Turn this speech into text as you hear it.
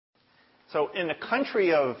So in the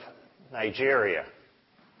country of Nigeria,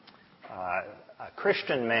 a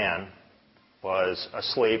Christian man was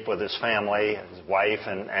asleep with his family, his wife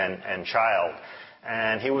and child,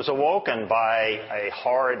 and he was awoken by a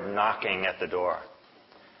hard knocking at the door.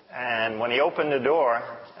 And when he opened the door,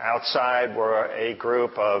 outside were a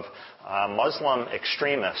group of Muslim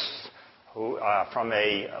extremists who, from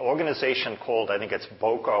an organization called, I think it's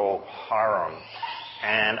Boko Haram.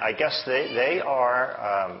 And I guess they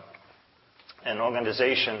are an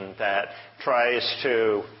organization that tries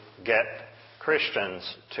to get Christians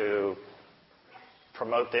to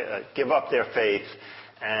give up their faith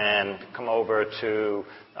and come over to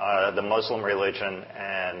the Muslim religion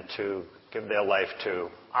and to give their life to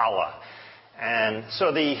Allah. And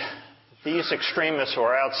so these extremists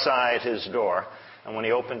were outside his door, and when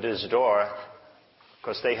he opened his door,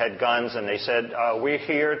 because they had guns, and they said, we're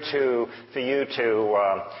here for you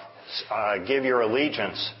to give your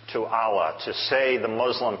allegiance to Allah, to say the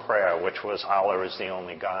Muslim prayer, which was Allah is the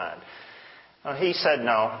only God. He said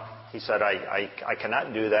no. He said, I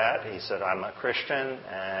cannot do that. He said, I'm a Christian,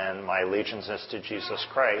 and my allegiance is to Jesus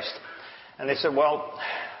Christ. And they said, well,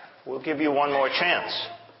 we'll give you one more chance.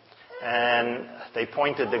 And they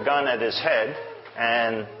pointed the gun at his head,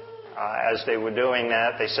 and as they were doing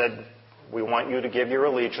that, they said, we want you to give your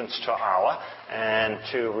allegiance to Allah and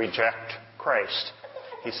to reject Christ.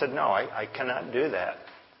 He said, no, I cannot do that.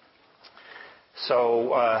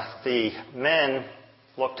 So the men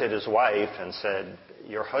looked at his wife and said,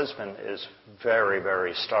 your husband is very,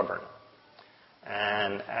 very stubborn.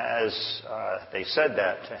 And as they said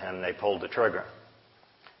that to him, they pulled the trigger.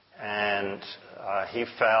 And he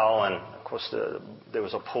fell, and of course there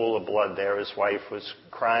was a pool of blood there. His wife was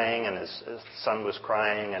crying, and his son was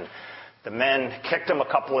crying, and the men kicked him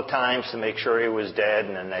a couple of times to make sure he was dead,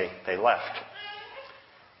 and then they left.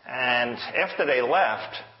 And after they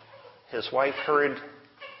left, his wife heard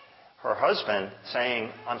her husband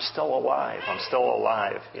saying, I'm still alive,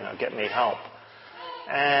 get me help.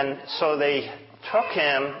 And so they took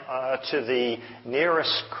him to the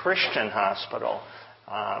nearest Christian hospital,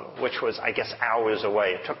 which was, I guess, hours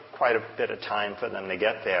away. It took quite a bit of time for them to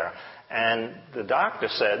get there. And the doctor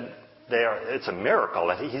said, it's a miracle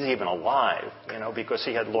that he's even alive, because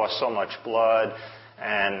he had lost so much blood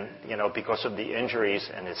and, because of the injuries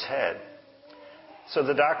in his head. So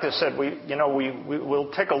the doctor said,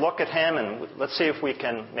 we'll take a look at him and let's see if we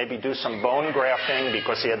can maybe do some bone grafting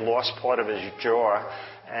because he had lost part of his jaw.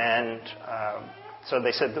 And so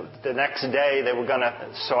they said the next day they were going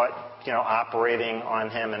to start, operating on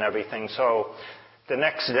him and everything. So the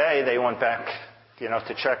next day they went back,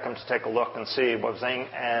 to check him, to take a look and see what was going on.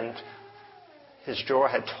 And his jaw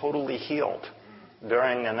had totally healed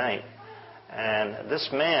during the night. And this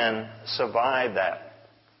man survived that.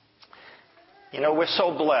 We're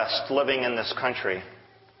so blessed living in this country.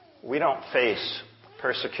 We don't face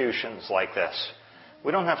persecutions like this.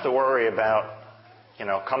 We don't have to worry about,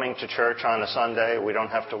 coming to church on a Sunday. We don't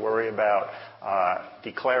have to worry about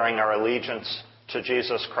declaring our allegiance to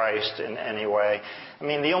Jesus Christ in any way. I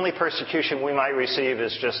mean, the only persecution we might receive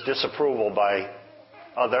is just disapproval by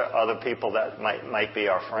other people that might be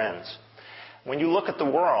our friends. When you look at the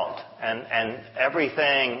world and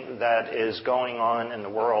everything that is going on in the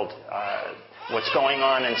world, what's going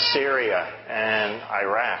on in Syria and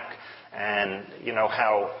Iraq, and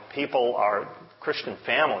how Christian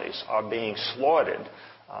families are being slaughtered,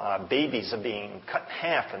 babies are being cut in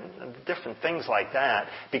half, and different things like that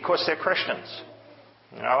because they're Christians.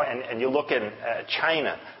 And you look in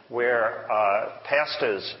China, where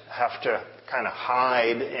pastors have to kind of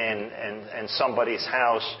hide in somebody's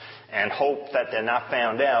house and hope that they're not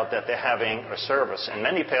found out that they're having a service. And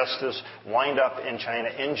many pastors wind up in China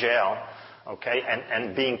in jail,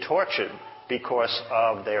 and being tortured because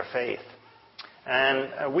of their faith.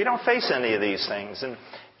 And we don't face any of these things. And,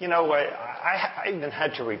 I even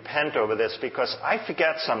had to repent over this because I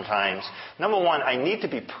forget sometimes. Number one, I need to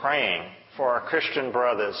be praying for our Christian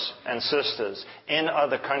brothers and sisters in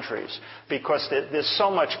other countries because there's so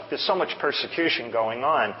much persecution going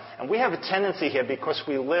on. And we have a tendency here, because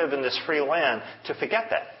we live in this free land, to forget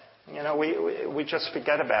that. We just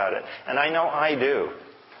forget about it. And I know I do.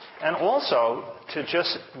 And also to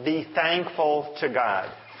just be thankful to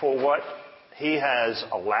God for what He has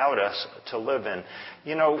allowed us to live in.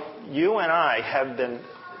 You and I have been,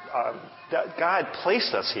 God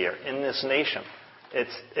placed us here in this nation.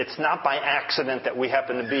 It's not by accident that we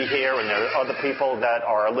happen to be here and there are other people that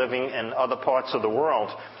are living in other parts of the world.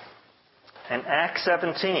 In Acts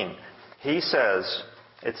 17, he says,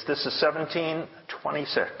 this is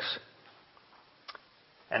 17:26.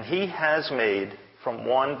 And He has made from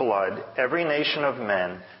one blood every nation of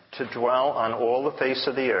men to dwell on all the face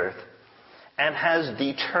of the earth, and has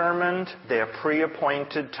determined their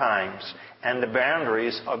pre-appointed times and the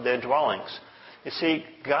boundaries of their dwellings. You see,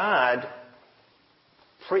 God,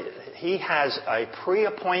 He has a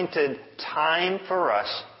pre-appointed time for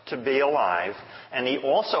us to be alive, and He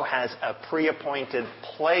also has a pre-appointed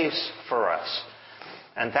place for us.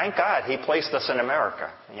 And thank God He placed us in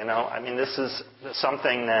America. This is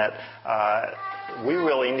something that we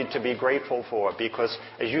really need to be grateful for, because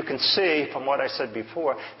as you can see from what I said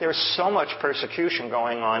before, there's so much persecution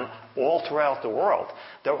going on all throughout the world.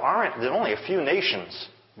 There are only a few nations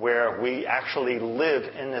where we actually live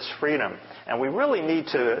in this freedom, and we really need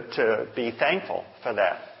to be thankful for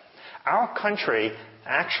that. Our country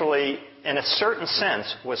actually, in a certain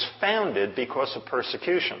sense, was founded because of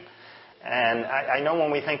persecution. And I know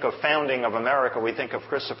when we think of founding of America, we think of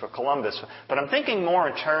Christopher Columbus. But I'm thinking more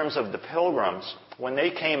in terms of the Pilgrims. When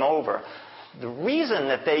they came over, the reason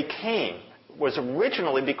that they came was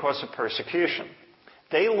originally because of persecution.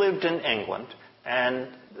 They lived in England, and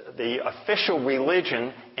the official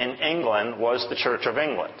religion in England was the Church of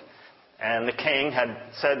England. And the king had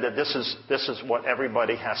said that this is what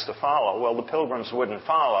everybody has to follow. Well, the Pilgrims wouldn't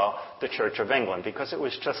follow the Church of England because it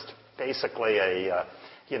was just basically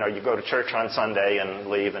you go to church on Sunday and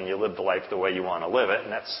leave, and you live the life the way you want to live it,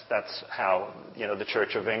 and that's how the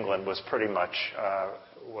Church of England was pretty much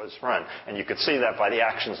was run. And you could see that by the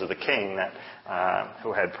actions of the king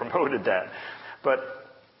who had promoted that. But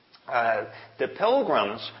the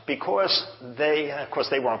Pilgrims, because of course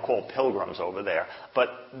they weren't called pilgrims over there, but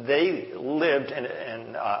they lived in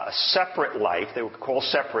a separate life. They were called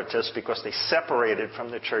separatists because they separated from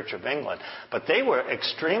the Church of England. But they were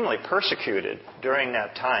extremely persecuted during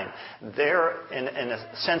that time. In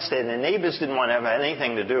a sense, the neighbors didn't want to have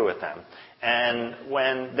anything to do with them. And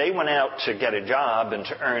when they went out to get a job and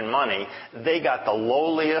to earn money, they got the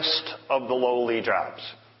lowliest of the lowly jobs.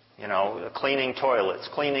 Cleaning toilets,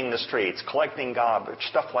 cleaning the streets, collecting garbage,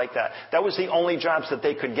 stuff like that. That was the only jobs that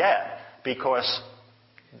they could get because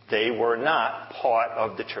they were not part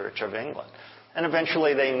of the Church of England. And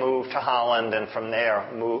eventually they moved to Holland, and from there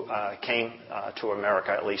came to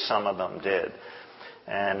America. At least some of them did.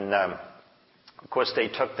 And of course they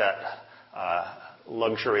took that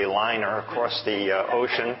luxury liner across the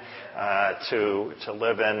ocean to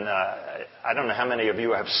live in. I don't know how many of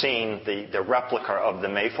you have seen the replica of the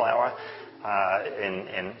Mayflower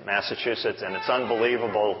in Massachusetts, and it's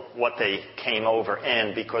unbelievable what they came over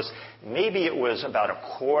in, because maybe it was about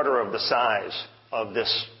a quarter of the size of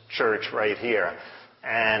this church right here,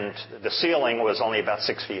 and the ceiling was only about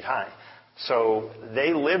 6 feet high. So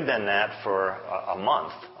they lived in that for a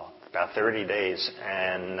month, about 30 days,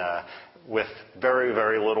 and with very,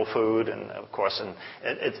 very little food, and of course,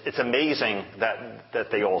 it's amazing that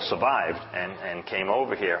they all survived and came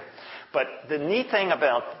over here. But the neat thing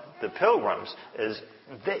about the Pilgrims is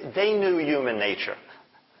they knew human nature.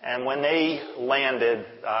 And when they landed,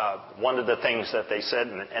 one of the things that they said,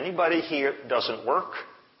 anybody here doesn't work,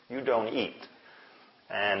 you don't eat.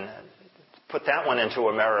 And put that one into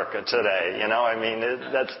America today,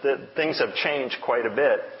 things have changed quite a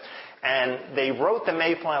bit. And they wrote the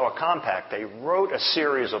Mayflower Compact. They wrote a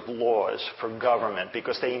series of laws for government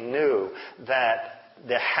because they knew that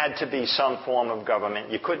there had to be some form of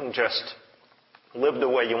government. You couldn't just live the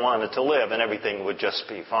way you wanted to live and everything would just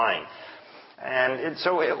be fine. And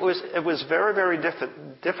so it was very, very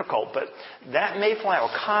difficult. But that Mayflower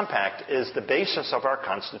Compact is the basis of our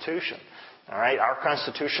Constitution. All right, our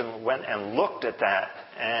Constitution went and looked at that,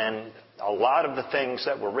 and a lot of the things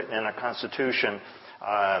that were written in our Constitution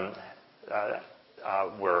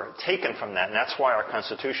were taken from that, and that's why our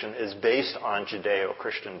Constitution is based on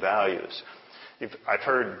Judeo-Christian values. I've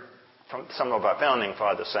heard from some of our founding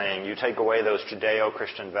fathers saying, you take away those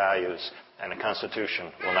Judeo-Christian values and the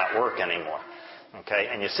Constitution will not work anymore. Okay,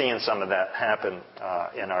 and you're seeing some of that happen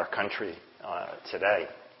in our country today.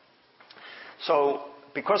 So,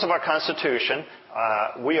 because of our Constitution,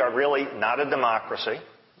 we are really not a democracy.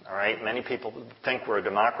 All right, many people think we're a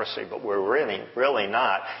democracy, but we're really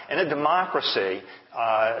not. In a democracy,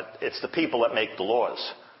 it's the people that make the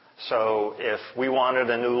laws. So if we wanted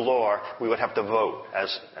a new law, we would have to vote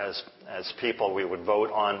as people. We would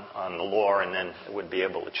vote on the law, and then it would be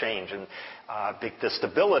able to change. And the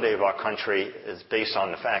stability of our country is based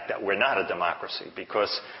on the fact that we're not a democracy,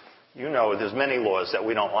 because there's many laws that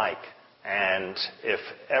we don't like. And if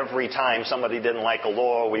every time somebody didn't like a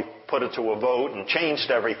law, we put it to a vote and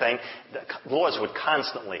changed everything, the laws would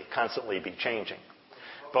constantly be changing.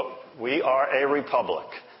 But we are a republic.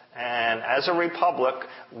 And as a republic,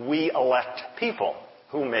 we elect people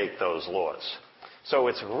who make those laws. So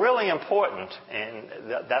it's really important in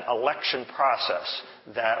that election process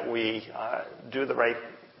that we do the right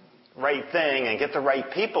thing and get the right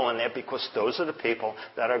people in there, because those are the people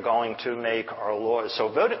that are going to make our laws. So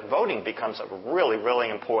voting becomes a really, really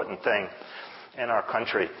important thing in our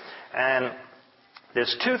country. And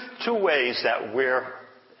there's two ways that we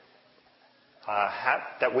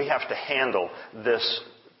have to handle this,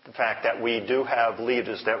 the fact that we do have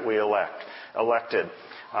leaders that we elected.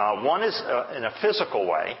 One is in a physical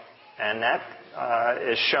way, and that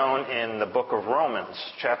is shown in the book of Romans,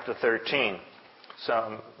 chapter 13.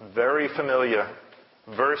 Some very familiar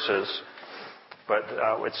verses, but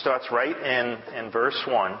it starts right in verse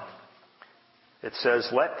 1. It says,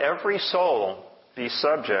 "Let every soul be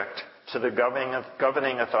subject to the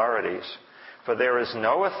governing authorities, for there is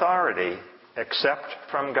no authority except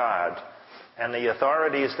from God, and the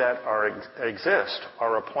authorities that exist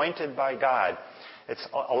are appointed by God." It's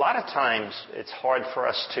a lot of times it's hard for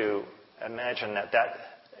us to imagine that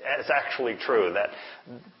is actually true, that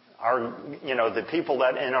the people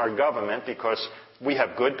that in our government, because we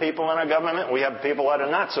have good people in our government, we have people that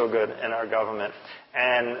are not so good in our government,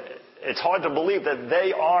 and it's hard to believe that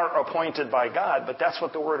they are appointed by God, but that's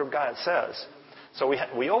what the Word of God says. So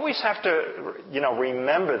we always have to,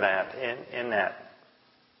 remember that in that.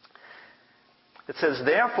 It says,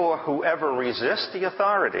 "Therefore, whoever resists the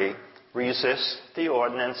authority resists the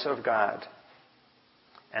ordinance of God.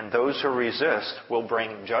 And those who resist will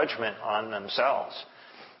bring judgment on themselves."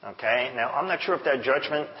 Okay? Now, I'm not sure if that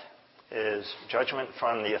judgment is judgment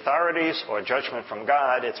from the authorities or judgment from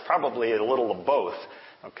God. It's probably a little of both.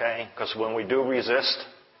 Okay? Because when we do resist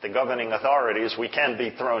the governing authorities, we can be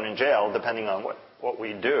thrown in jail depending on what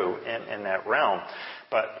we do in that realm.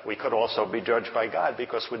 But we could also be judged by God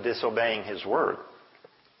because we're disobeying His word.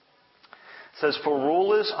 It says, "For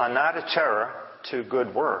rulers are not a terror to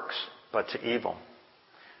good works, but to evil."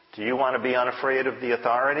 Do you want to be unafraid of the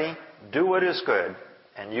authority? Do what is good,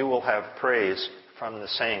 and you will have praise from the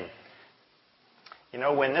same.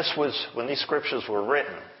 When these scriptures were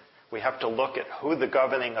written, we have to look at who the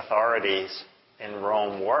governing authorities in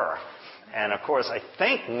Rome were. And of course, I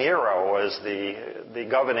think Nero was the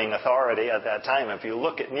governing authority at that time. If you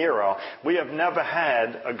look at Nero, we have never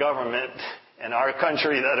had a government in our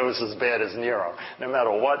country that was as bad as Nero, no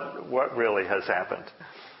matter what really has happened.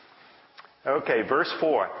 Okay, verse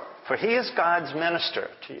 4. "For he is God's minister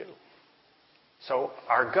to you." So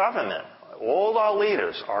our government, all our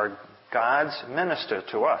leaders are God's minister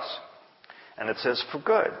to us. And it says, "For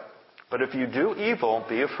good. But if you do evil,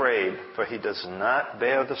 be afraid, for he does not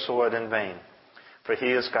bear the sword in vain. For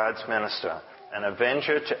he is God's minister, an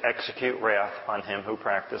avenger to execute wrath on him who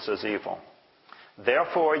practices evil.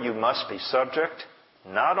 Therefore you must be subject,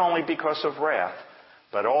 not only because of wrath,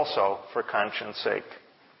 but also for conscience sake.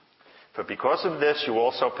 For because of this you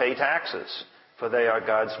also pay taxes, for they are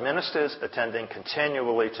God's ministers attending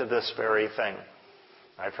continually to this very thing."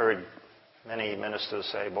 I've heard many ministers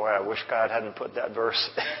say, "Boy, I wish God hadn't put that verse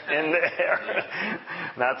in there."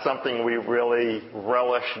 Not something we really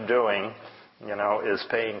relish doing, is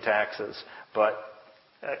paying taxes. But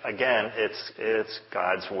again, it's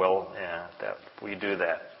God's will that we do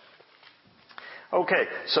that. Okay,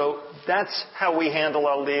 so that's how we handle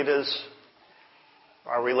our leaders,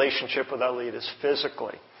 our relationship with our leaders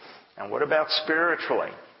physically. And what about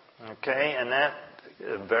spiritually? Okay, and that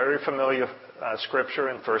very familiar scripture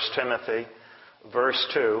in 1 Timothy,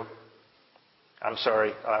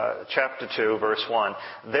 chapter 2, verse 1.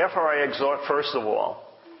 "Therefore I exhort first of all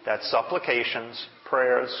that supplications,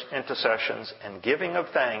 prayers, intercessions, and giving of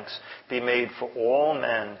thanks be made for all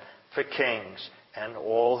men, for kings, and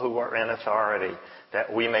all who are in authority,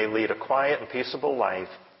 that we may lead a quiet and peaceable life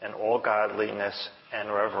in all godliness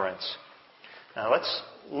and reverence." Now let's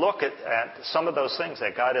look at some of those things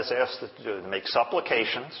that God has asked us to do. Make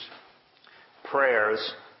supplications,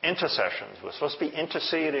 prayers, intercessions. We're supposed to be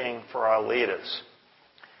interceding for our leaders.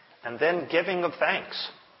 And then giving of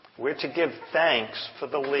thanks. We're to give thanks for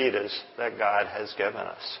the leaders that God has given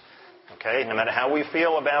us. Okay? No matter how we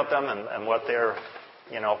feel about them and what their,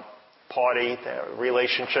 party, their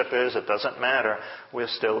relationship is, it doesn't matter. We're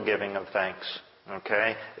still giving of thanks.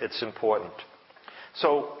 Okay? It's important.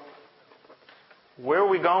 So, where are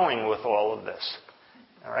we going with all of this?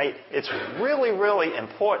 All right? It's really, really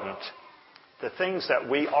important, the things that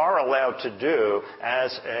we are allowed to do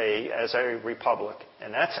as a republic,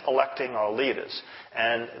 and that's electing our leaders.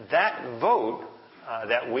 And that vote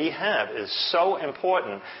that we have is so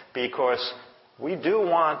important because we do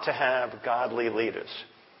want to have godly leaders.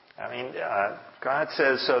 God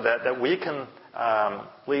says so that we can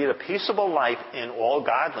lead a peaceable life in all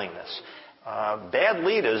godliness. bad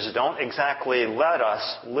leaders don't exactly let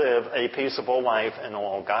us live a peaceable life in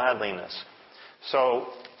all godliness. So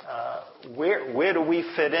where do we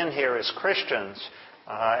fit in here as Christians?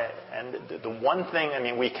 And the one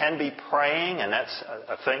thing, we can be praying, and that's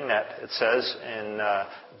a thing that it says in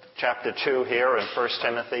chapter 2 here in 1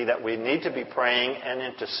 Timothy, that we need to be praying and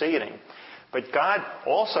interceding. But God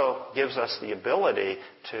also gives us the ability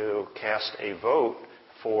to cast a vote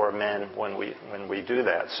for men when we do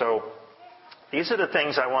that. So these are the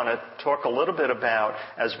things I want to talk a little bit about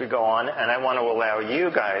as we go on, and I want to allow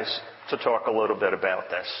you guys to talk a little bit about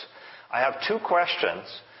this. I have 2 questions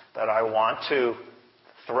that I want to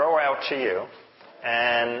throw out to you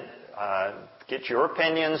and get your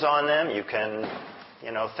opinions on them. You can,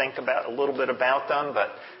 think about a little bit about them, but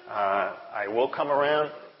I will come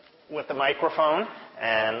around with the microphone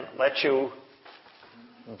and let you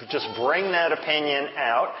just bring that opinion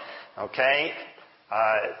out, okay?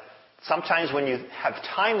 Sometimes when you have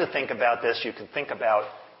time to think about this, you can think about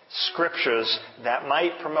scriptures that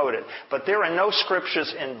might promote it. But there are no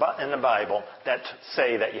scriptures in the Bible that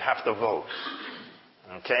say that you have to vote.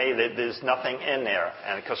 Okay? There's nothing in there.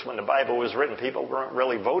 And because when the Bible was written, people weren't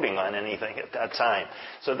really voting on anything at that time.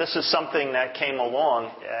 So this is something that came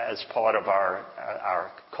along as part of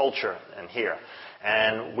our culture in here.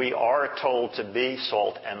 And we are told to be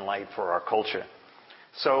salt and light for our culture.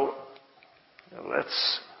 So let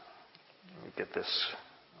me get this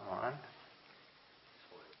on.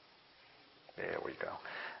 There we go.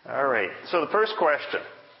 All right. So the first question,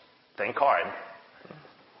 think hard.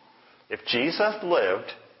 If Jesus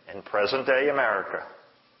lived in present-day America,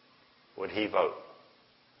 would he vote?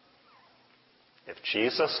 If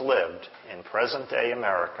Jesus lived in present-day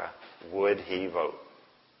America, would he vote?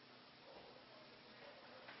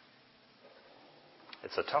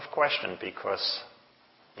 It's a tough question because,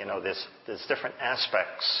 there's different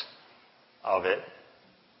aspects of it.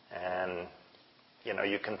 And,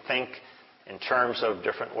 you can think in terms of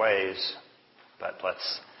different ways. But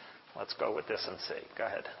let's go with this and see. Go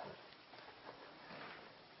ahead.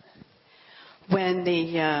 When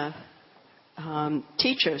the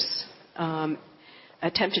teachers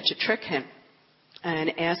attempted to trick him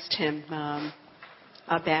and asked him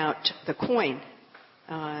about the coin,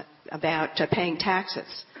 about paying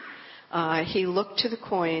taxes, he looked to the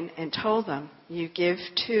coin and told them, you give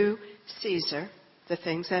to Caesar the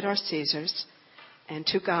things that are Caesar's, and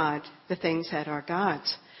to God the things that are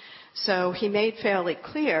God's. So he made fairly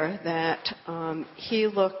clear that he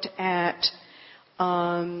looked at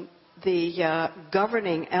the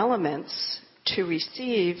governing elements to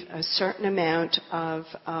receive a certain amount of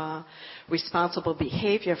responsible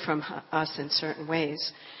behavior from us in certain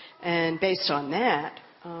ways. And based on that,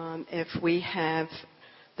 if we have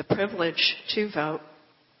the privilege to vote,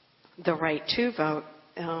 the right to vote,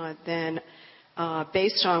 then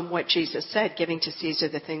based on what Jesus said, giving to Caesar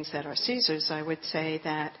the things that are Caesar's, I would say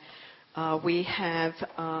that we have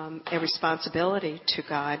a responsibility to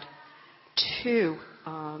God to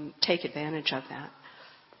take advantage of that.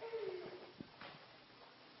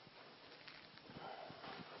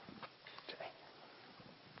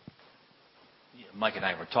 Mike and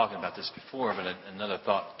I were talking about this before, but another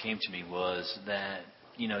thought came to me was that,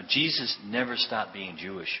 Jesus never stopped being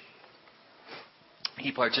Jewish.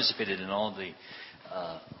 He participated in all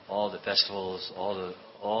the festivals,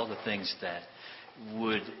 all the things that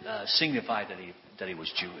would signify that he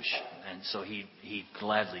was Jewish, and so he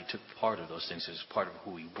gladly took part of those things as part of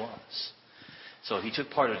who he was. So he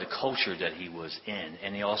took part of the culture that he was in,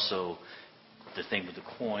 and he also, the thing with the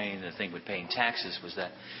coin, the thing with paying taxes was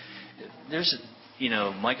that there's,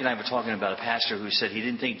 Mike and I were talking about a pastor who said he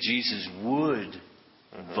didn't think Jesus would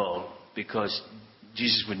vote because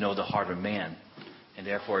Jesus would know the heart of man, and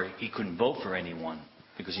therefore he couldn't vote for anyone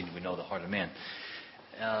because he would know the heart of man.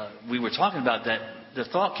 We were talking about that. The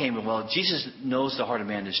thought came, well, Jesus knows the heart of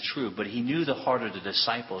man is true, but he knew the heart of the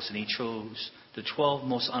disciples, and he chose the 12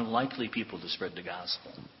 most unlikely people to spread the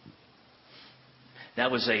gospel.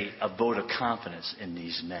 That was a vote of confidence in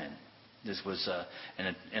these men. This was,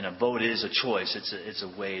 and a vote is a choice. It's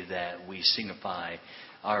a way that we signify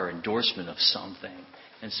our endorsement of something.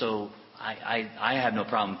 And so I have no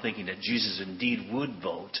problem thinking that Jesus indeed would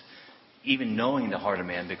vote, even knowing the heart of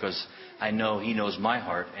man, because I know he knows my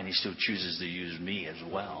heart, and he still chooses to use me as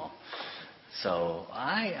well. So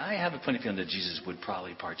I have a funny feeling that Jesus would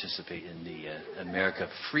probably participate in the America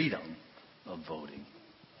freedom of voting.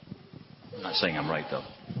 I'm not saying I'm right, though.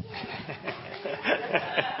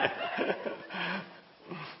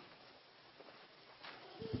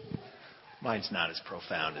 Mine's not as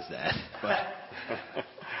profound as that, but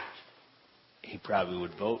he probably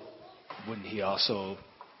would vote. Wouldn't he also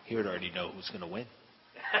he would already know who's going to win.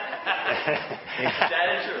 That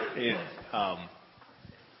is true.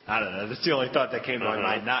 I don't know. That's the only thought that came to my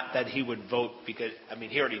mind. Not that he would vote because,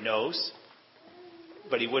 he already knows,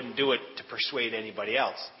 but he wouldn't do it to persuade anybody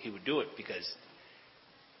else. He would do it because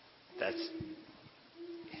that's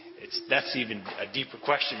even a deeper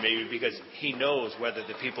question maybe, because he knows whether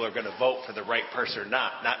the people are going to vote for the right person or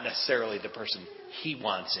not necessarily the person he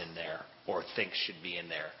wants in there or thinks should be in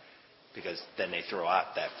there, because then they throw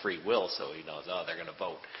out that free will, so he knows, they're going to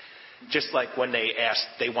vote. Just like when they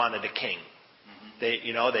wanted a king. They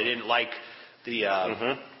didn't like the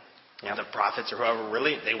prophets or whoever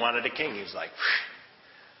really, they wanted a king. He was like,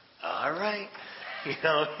 all right, you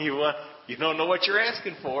don't know what you're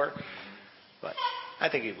asking for. But I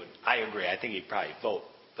think he would. I agree. I think he'd probably vote.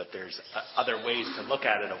 But there's other ways to look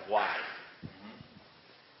at it of why.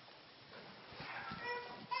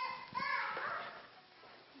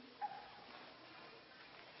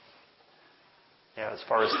 Yeah, as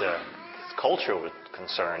far as the culture was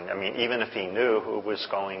concerned, even if he knew who was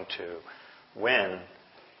going to win,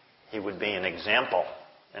 he would be an example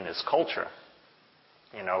in his culture.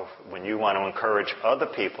 When you want to encourage other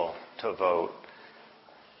people to vote,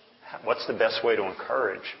 what's the best way to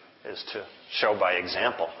encourage is to show by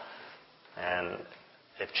example. And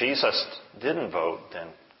if Jesus didn't vote, then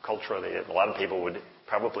culturally a lot of people would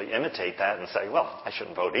probably imitate that and say, well, I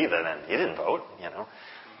shouldn't vote either, then he didn't vote, So,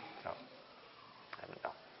 I don't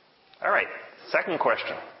know. All right, second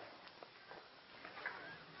question.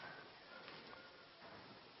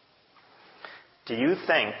 Do you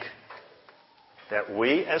think that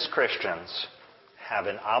we as Christians have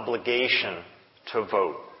an obligation to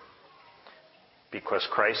vote because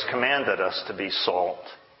Christ commanded us to be salt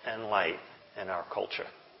and light in our culture?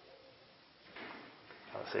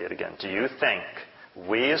 I'll say it again. Do you think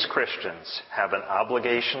we as Christians have an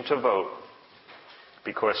obligation to vote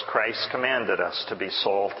because Christ commanded us to be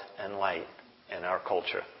salt and light in our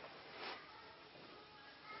culture?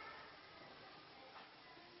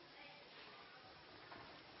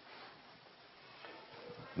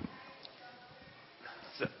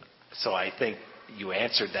 So I think you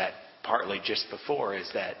answered that partly just before, is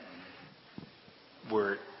that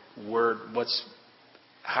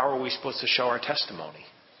how are we supposed to show our testimony?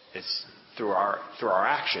 It's through our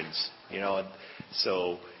actions, And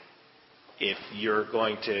so if you're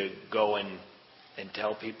going to go and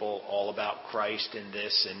tell people all about Christ and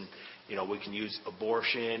this, and we can use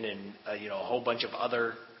abortion and a whole bunch of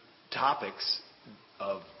other topics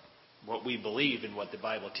of what we believe and what the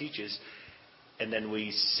Bible teaches, and then we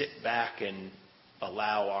sit back and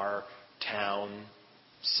allow our town,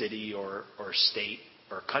 city, or state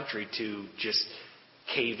or country to just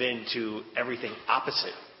cave into everything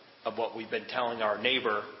opposite of what we've been telling our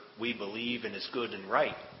neighbor we believe and is good and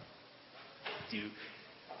right.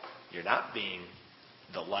 You're not being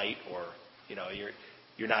the light, or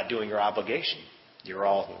you're not doing your obligation. You're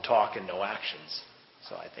all talk and no actions.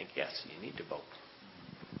 So I think, yes, you need to vote.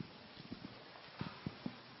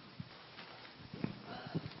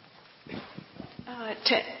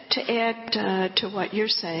 To add to what you're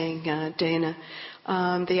saying, Dana,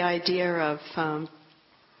 the idea of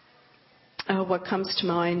what comes to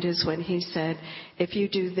mind is when he said, if you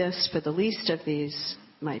do this for the least of these,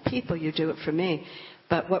 my people, you do it for me.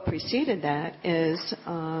 But what preceded that is,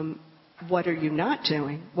 what are you not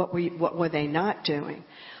doing? What were they not doing?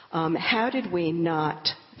 How did we not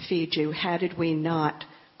feed you? How did we not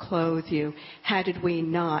clothe you? How did we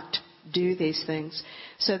not do these things?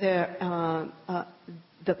 So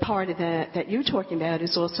the part of that you're talking about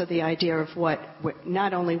is also the idea of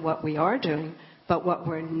not only what we are doing, but what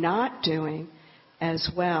we're not doing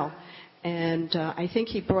as well. And I think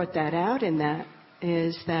he brought that out in that,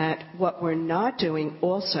 is that what we're not doing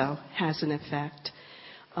also has an effect,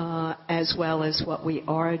 as well as what we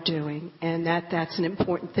are doing. And that's an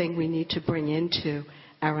important thing we need to bring into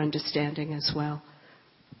our understanding as well.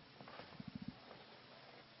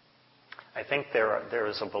 I think there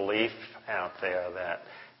is a belief out there that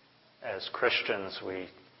as Christians we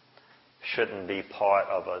shouldn't be part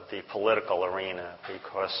of the political arena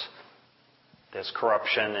because there's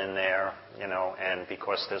corruption in there, and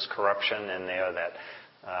because there's corruption in there that,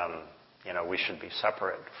 we should be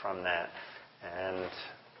separate from that. And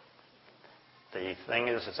the thing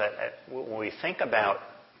is that when we think about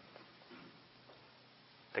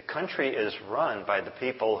the country is run by the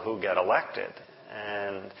people who get elected,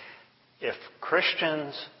 and if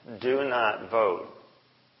Christians do not vote,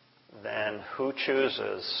 then who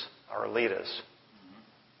chooses our leaders?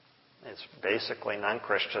 It's basically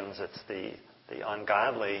non-Christians. It's the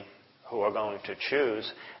ungodly who are going to choose,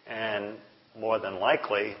 and more than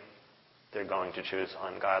likely, they're going to choose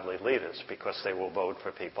ungodly leaders because they will vote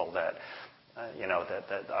for people that,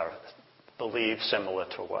 that believe similar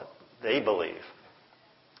to what they believe.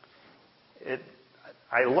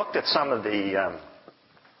 I looked at some of the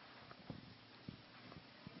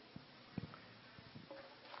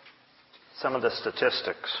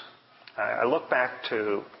statistics. I look back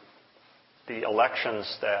to the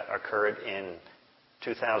elections that occurred in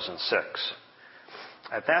 2006.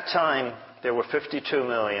 At that time, there were 52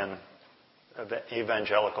 million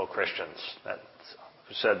evangelical Christians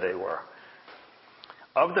who said they were.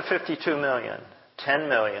 Of the 52 million, 10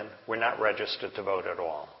 million were not registered to vote at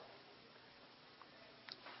all.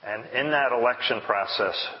 And in that election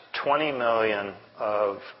process, 20 million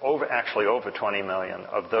over 20 million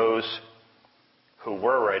of those who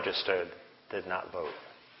were registered did not vote.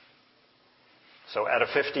 So out of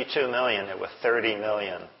 52 million, there were 30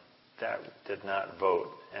 million that did not vote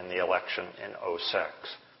in the election in 2006.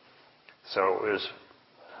 So it was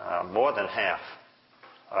more than half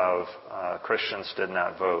of Christians did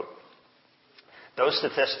not vote. Those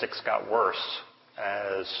statistics got worse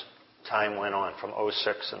as time went on, from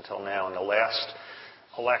 2006 until now. In the last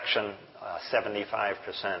election,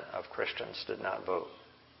 75% of Christians did not vote.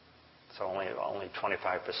 So only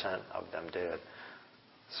 25% of them did.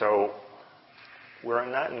 So we're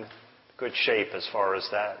not in good shape as far as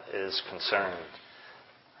that is concerned.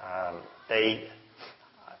 I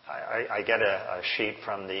get a sheet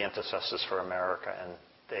from the Intercessors for America, and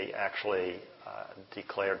they actually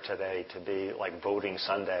declared today to be like Voting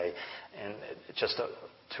Sunday, and just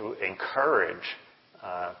to encourage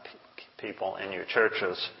people in your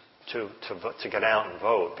churches to get out and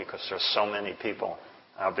vote, because there's so many people,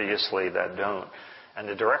 obviously, that don't. And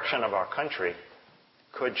the direction of our country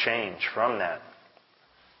could change from that.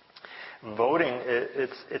 Voting,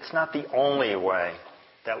 it's not the only way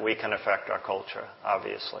that we can affect our culture,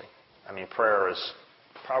 obviously. I mean, prayer is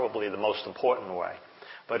probably the most important way.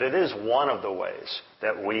 But it is one of the ways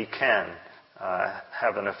that we can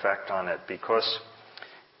have an effect on it, because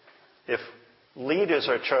if leaders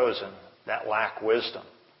are chosen that lack wisdom,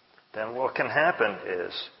 then what can happen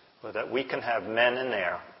is that we can have men in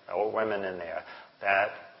there, or women in there,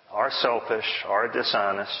 that are selfish, are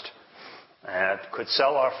dishonest, and could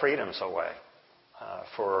sell our freedoms away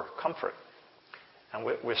for comfort. And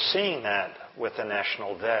we're seeing that with the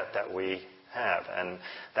national debt that we have. And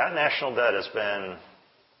that national debt has been,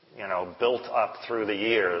 built up through the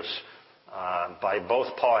years by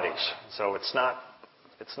both parties. So it's not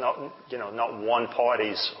one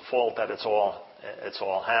party's fault that it's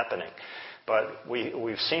all happening. But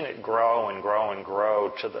we've seen it grow and grow and grow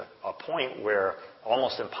to a point where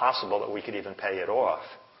almost impossible that we could even pay it off.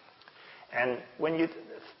 And when you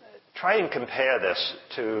try and compare this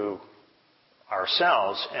to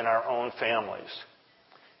ourselves and our own families,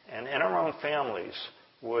 and in our own families,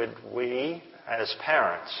 would we as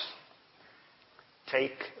parents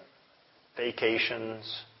take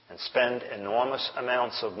vacations and spend enormous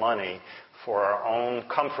amounts of money for our own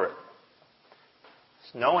comfort,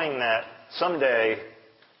 knowing that someday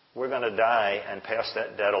we're going to die and pass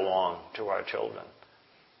that debt along to our children?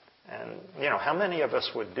 And, how many of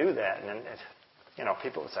us would do that? And,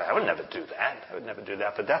 people would say, I would never do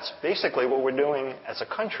that. But that's basically what we're doing as a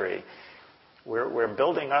country. We're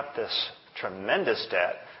building up this tremendous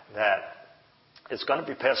debt that is going to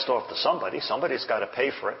be passed off to somebody. Somebody's got to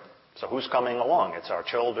pay for it. So who's coming along? It's our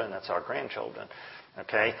children. It's our grandchildren.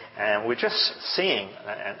 Okay? And we're just seeing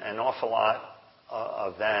an awful lot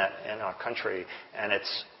of that in our country. And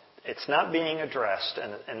it's not being addressed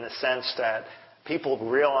in the sense that people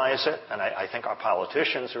realize it, and I think our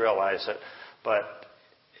politicians realize it, but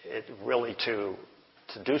it really to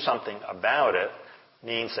do something about it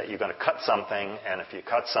means that you're going to cut something, and if you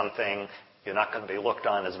cut something, you're not going to be looked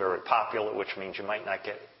on as very popular, which means you might not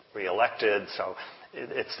get reelected. So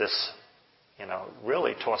it's this,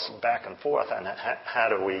 really tossing back and forth. And how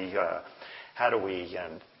do we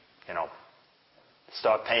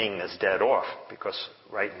start paying this debt off? Because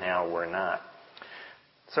right now we're not.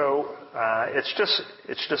 So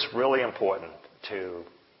it's just really important to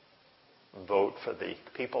vote for the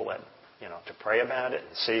people that, to pray about it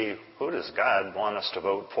and see who does God want us to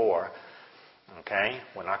vote for. Okay?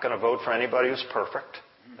 We're not going to vote for anybody who's perfect.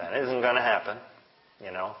 That isn't going to happen,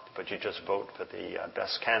 but you just vote for the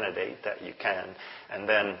best candidate that you can, and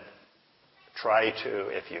then try to,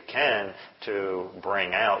 if you can, to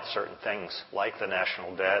bring out certain things like the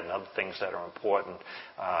national debt and other things that are important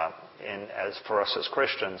as for us as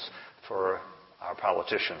Christians, for our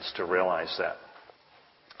politicians to realize that.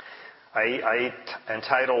 I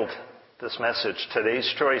entitled this message,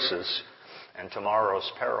 Today's Choices and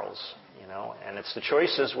Tomorrow's Perils. and it's the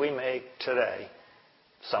choices we make today,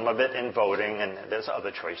 some of it in voting, and there's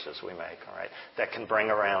other choices we make, all right, that can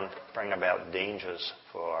bring about dangers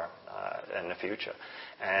for in the future.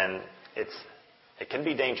 And it can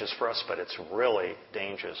be dangerous for us, but it's really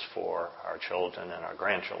dangerous for our children and our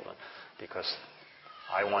grandchildren, because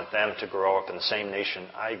I want them to grow up in the same nation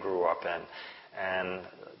I grew up in, and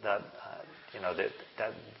that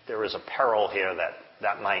there is a peril here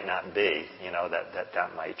that might not be,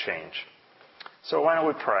 that might change. So why don't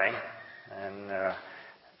we pray and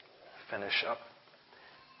finish up.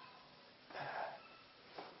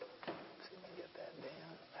 See if we can get that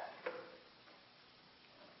down.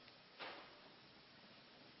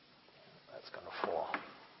 That's going to fall.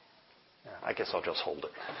 Yeah, I guess I'll just hold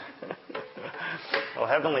it. Well,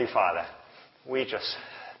 Heavenly Father, we just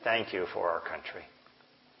thank you for our country.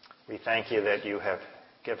 We thank you that you have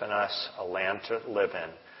given us a land to live in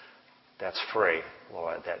that's free,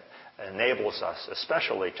 Lord, that enables us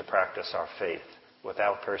especially to practice our faith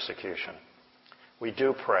without persecution. We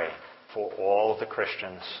do pray for all the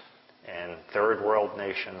Christians in third world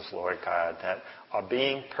nations, Lord God, that are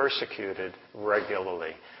being persecuted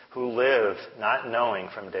regularly, who live not knowing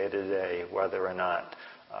from day to day whether or not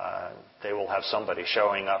they will have somebody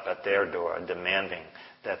showing up at their door demanding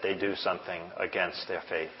that they do something against their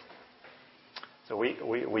faith. So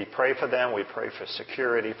we pray for them, we pray for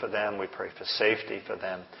security for them, we pray for safety for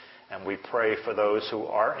them, and we pray for those who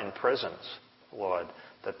are in prisons, Lord,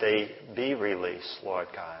 that they be released, Lord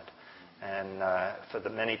God, and for the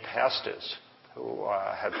many pastors who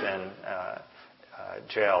have been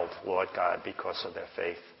jailed, Lord God, because of their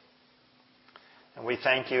faith. And we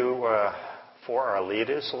thank you for our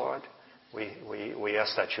leaders, Lord. We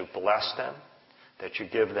ask that you bless them, that you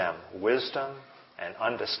give them wisdom and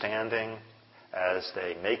understanding as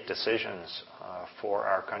they make decisions for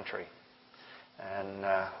our country. And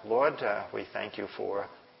Lord, we thank you for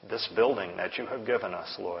this building that you have given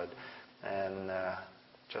us, Lord, and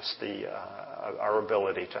just our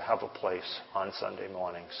ability to have a place on Sunday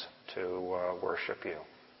mornings to worship you.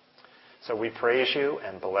 So we praise you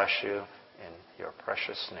and bless you in your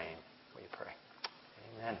precious name, we pray.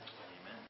 Amen.